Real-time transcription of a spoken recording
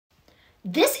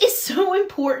This is so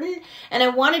important, and I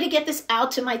wanted to get this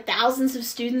out to my thousands of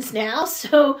students now,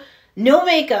 so no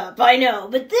makeup, I know,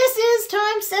 but this is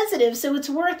time sensitive, so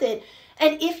it's worth it.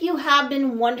 And if you have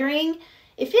been wondering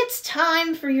if it's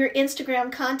time for your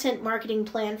Instagram content marketing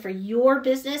plan for your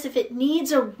business, if it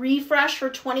needs a refresh for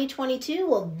 2022,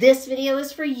 well, this video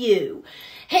is for you.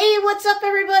 Hey, what's up,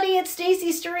 everybody? It's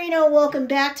Stacey Storino. Welcome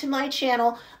back to my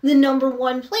channel, the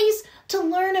 #1 place to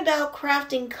learn about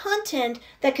crafting content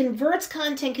that converts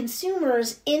content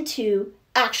consumers into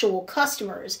actual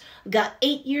customers. I've got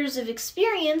 8 years of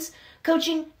experience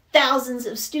coaching thousands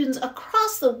of students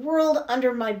across the world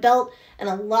under my belt, and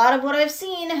a lot of what I've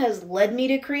seen has led me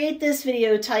to create this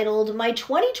video titled My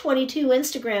 2022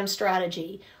 Instagram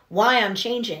Strategy, Why I'm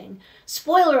Changing.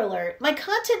 Spoiler alert, my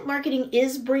content marketing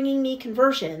is bringing me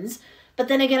conversions, but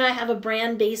then again, I have a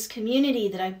brand-based community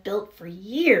that I've built for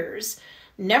years.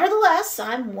 Nevertheless,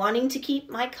 I'm wanting to keep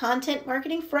my content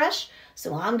marketing fresh,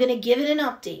 so I'm going to give it an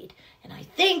update. And I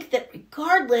think that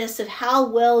regardless of how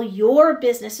well your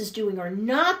business is doing or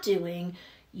not doing,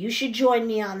 you should join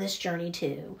me on this journey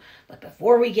too. But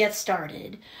before we get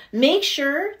started, make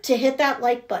sure to hit that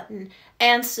like button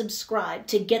and subscribe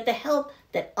to get the help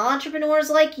that entrepreneurs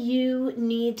like you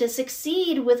need to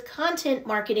succeed with content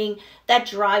marketing that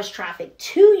drives traffic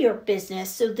to your business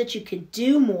so that you can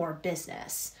do more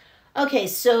business. Okay,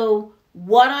 so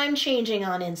what I'm changing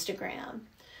on Instagram.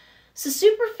 So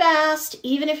super fast,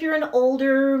 even if you're an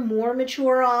older, more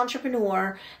mature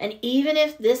entrepreneur, and even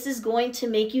if this is going to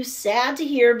make you sad to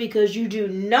hear because you do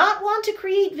not want to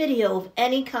create video of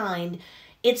any kind,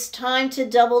 it's time to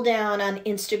double down on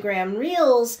Instagram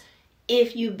Reels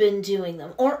if you've been doing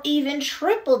them, or even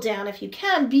triple down if you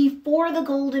can before the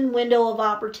golden window of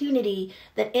opportunity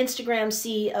that Instagram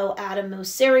CEO Adam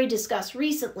Mosseri discussed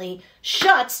recently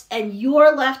shuts and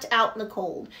you're left out in the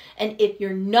cold. And if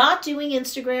you're not doing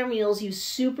Instagram Reels, you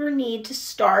super need to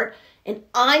start, and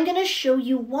I'm going to show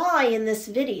you why in this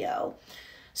video.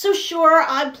 So sure,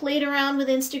 I played around with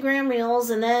Instagram Reels,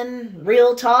 and then,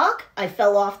 real talk, I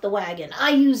fell off the wagon.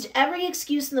 I used every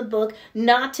excuse in the book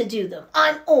not to do them.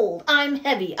 I'm old, I'm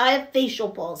heavy, I have facial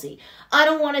palsy. I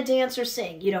don't want to dance or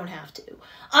sing. You don't have to.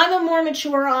 I'm a more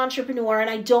mature entrepreneur, and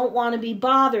I don't want to be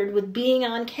bothered with being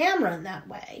on camera in that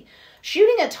way.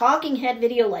 Shooting a talking head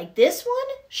video like this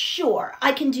one? Sure,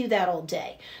 I can do that all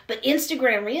day. But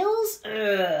Instagram Reels?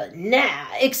 Nah.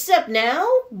 Except now,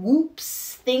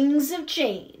 whoops, things have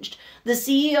changed. The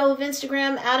CEO of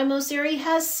Instagram, Adam Mosseri,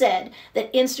 has said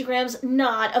that Instagram's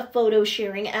not a photo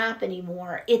sharing app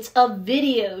anymore. It's a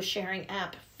video sharing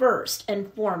app first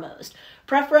and foremost.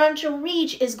 Preferential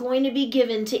reach is going to be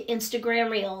given to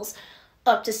Instagram Reels,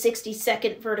 up to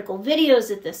 60-second vertical videos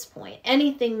at this point.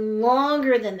 Anything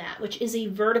longer than that, which is a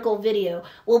vertical video,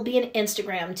 will be an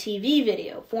Instagram TV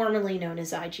video, formerly known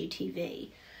as IGTV.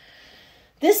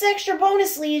 This extra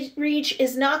bonus reach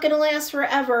is not going to last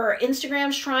forever.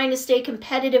 Instagram's trying to stay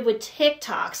competitive with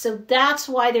TikTok, so that's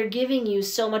why they're giving you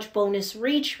so much bonus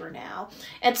reach for now.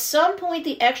 At some point,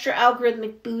 the extra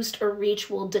algorithmic boost or reach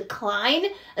will decline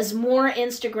as more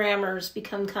Instagrammers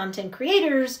become content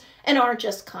creators and aren't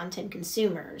just content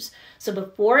consumers. So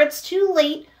before it's too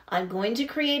late, I'm going to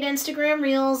create Instagram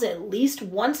Reels at least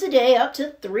once a day, up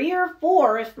to 3 or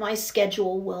 4 if my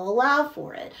schedule will allow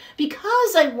for it,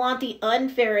 because I want the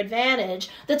unfair advantage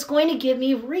that's going to give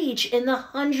me reach in the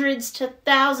hundreds to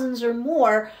thousands or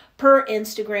more per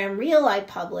Instagram Reel I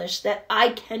publish that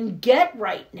I can get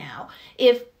right now.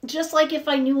 Just like if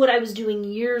I knew what I was doing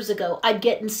years ago, I'd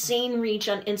get insane reach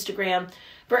on Instagram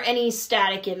for any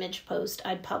static image post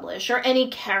I'd publish or any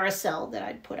carousel that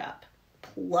I'd put up.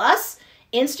 Plus,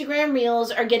 Instagram Reels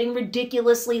are getting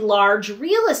ridiculously large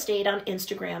real estate on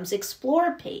Instagram's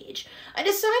Explore page. I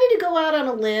decided to go out on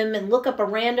a limb and look up a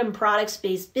random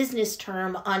products-based business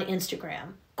term on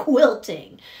Instagram,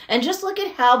 quilting. And just look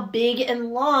at how big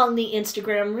and long the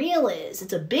Instagram Reel is.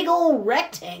 It's a big old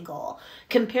rectangle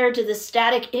compared to the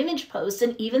static image posts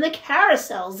and even the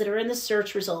carousels that are in the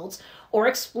search results or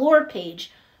Explore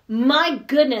page. My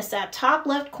goodness, that top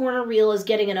left corner reel is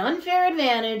getting an unfair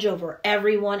advantage over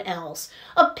everyone else.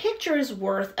 A picture is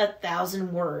worth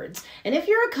 1,000 words. And if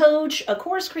you're a coach, a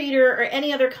course creator, or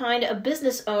any other kind of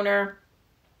business owner,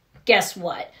 guess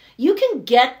what? You can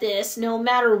get this no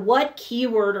matter what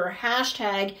keyword or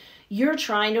hashtag you're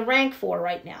trying to rank for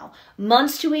right now.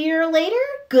 Months to a year later,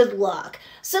 good luck.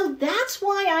 So that's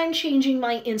why I'm changing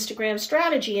my Instagram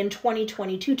strategy in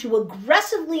 2022 to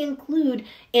aggressively include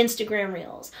Instagram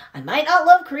Reels. I might not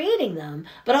love creating them,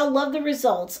 but I'll love the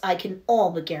results I can all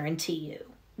but guarantee you.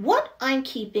 What I'm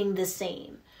keeping the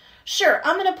same. Sure,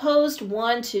 I'm going to post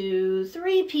 1, 2,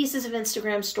 3 pieces of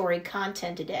Instagram story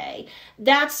content a day.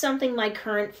 That's something my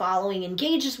current following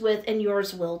engages with, and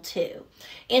yours will too.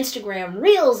 Instagram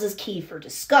Reels is key for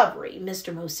discovery.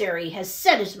 Mr. Mosseri has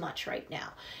said as much right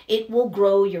now. It will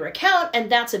grow your account,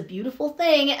 and that's a beautiful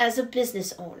thing as a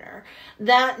business owner.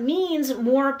 That means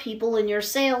more people in your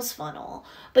sales funnel.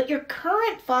 But your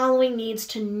current following needs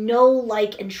to know,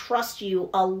 like, and trust you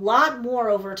a lot more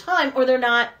over time, or they're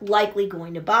not likely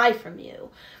going to buy from you.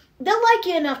 They'll like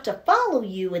you enough to follow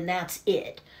you, and that's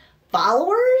it.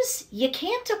 Followers, you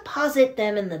can't deposit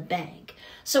them in the bank.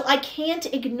 So I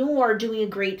can't ignore doing a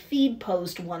great feed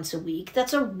post once a week.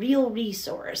 That's a real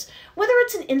resource. Whether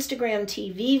it's an Instagram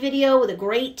TV video with a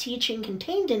great teaching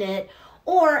contained in it,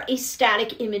 or a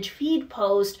static image feed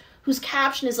post whose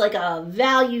caption is like a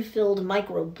value-filled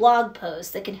micro blog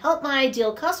post that can help my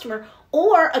ideal customer,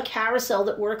 or a carousel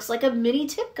that works like a mini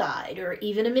tip guide or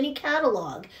even a mini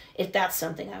catalog, if that's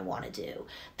something I want to do.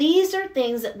 These are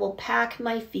things that will pack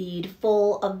my feed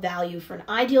full of value for an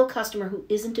ideal customer who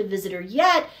isn't a visitor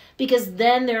yet, because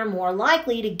then they're more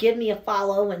likely to give me a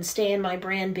follow and stay in my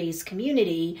brand-based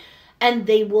community, and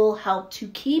they will help to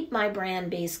keep my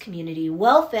brand-based community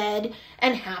well-fed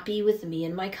and happy with me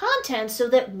and my content, so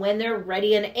that when they're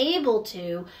ready and able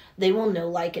to, they will know,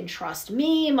 like, and trust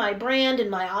me, my brand, and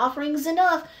my offerings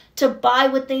enough to buy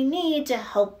what they need to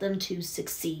help them to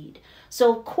succeed.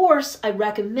 So, of course, I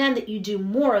recommend that you do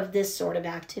more of this sort of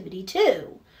activity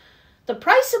too. The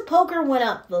price of poker went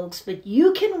up, folks, but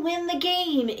you can win the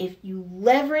game if you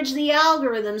leverage the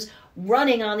algorithms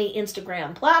running on the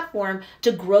Instagram platform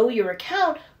to grow your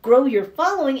account, grow your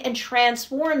following, and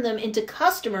transform them into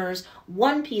customers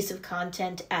one piece of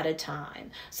content at a time.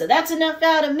 So that's enough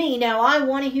out of me. Now I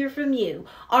want to hear from you.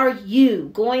 Are you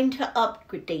going to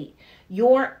update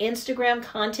your Instagram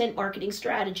content marketing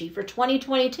strategy for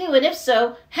 2022? And if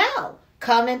so, how?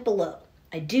 Comment below.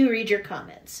 I do read your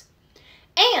comments.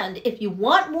 And if you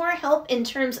want more help in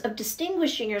terms of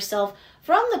distinguishing yourself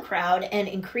from the crowd and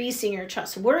increasing your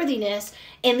trustworthiness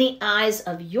in the eyes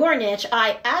of your niche,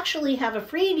 I actually have a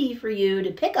freebie for you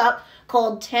to pick up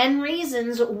called 10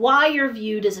 Reasons Why You're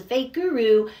Viewed as a Fake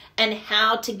Guru and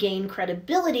How to Gain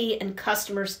Credibility and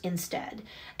Customers Instead.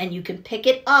 And you can pick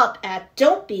it up at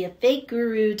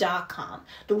don'tbeafakeguru.com.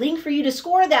 The link for you to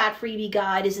score that freebie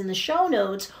guide is in the show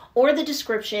notes or the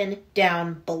description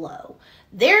down below.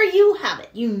 There you have it.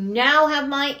 You now have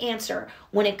my answer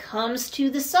when it comes to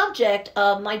the subject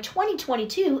of my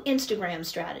 2022 Instagram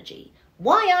strategy.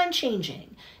 Why I'm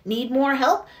changing. Need more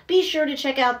help? Be sure to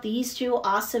check out these 2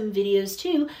 awesome videos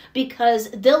too,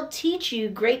 because they'll teach you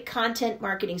great content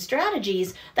marketing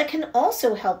strategies that can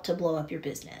also help to blow up your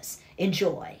business.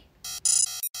 Enjoy.